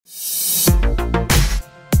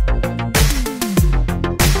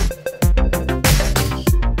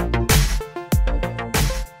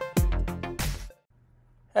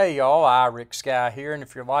Hey y'all, Rick Guy here, and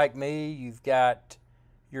if you're like me,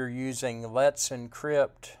 you're using Let's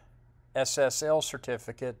Encrypt SSL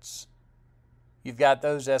certificates. You've got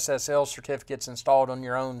those SSL certificates installed on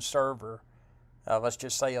your own server. Let's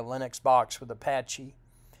just say a Linux box with Apache.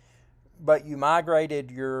 But you migrated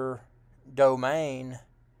your domain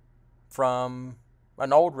from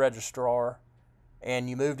an old registrar and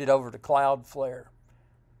you moved it over to CloudFlare.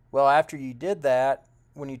 Well, after you did that,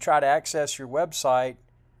 when you try to access your website,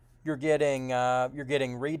 you're getting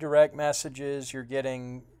redirect messages, you're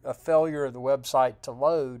getting a failure of the website to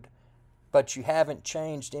load, but you haven't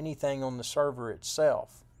changed anything on the server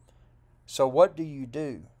itself. So what do you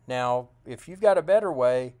do? Now, if you've got a better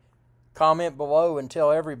way, comment below and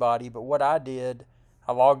tell everybody, but what I did,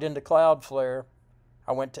 I logged into CloudFlare,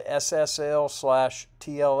 I went to SSL/TLS,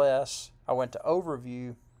 I went to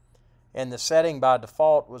Overview, and the setting by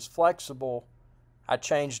default was flexible. I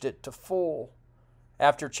changed it to full.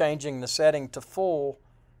 After changing the setting to full,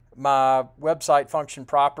 my website functioned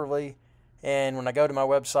properly, and when I go to my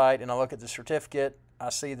website and I look at the certificate, I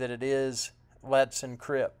see that it is Let's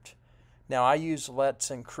Encrypt. Now I use Let's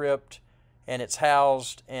Encrypt, and it's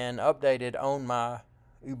housed and updated on my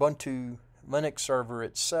Ubuntu Linux server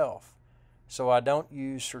itself. So I don't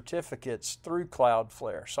use certificates through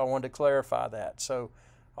CloudFlare. So I wanted to clarify that. So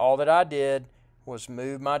all that I did was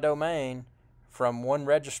move my domain from one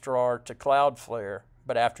registrar to CloudFlare,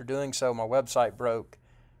 but after doing so, my website broke,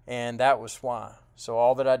 and that was why. So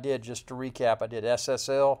all that I did, just to recap, I did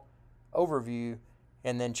SSL, Overview,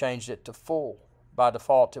 and then changed it to full. By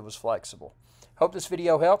default, it was flexible. Hope this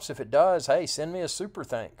video helps. If it does, hey, send me a super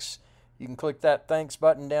thanks. You can click that thanks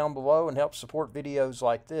button down below and help support videos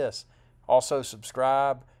like this. Also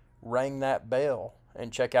subscribe, ring that bell,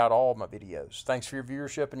 and check out all of my videos. Thanks for your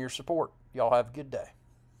viewership and your support. Y'all have a good day.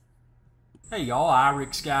 Hey y'all,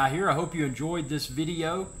 Rick Guy here. I hope you enjoyed this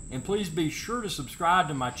video, and please be sure to subscribe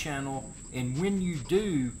to my channel, and when you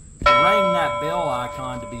do, ring that bell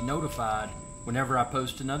icon to be notified whenever I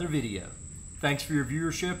post another video. Thanks for your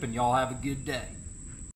viewership, and y'all have a good day.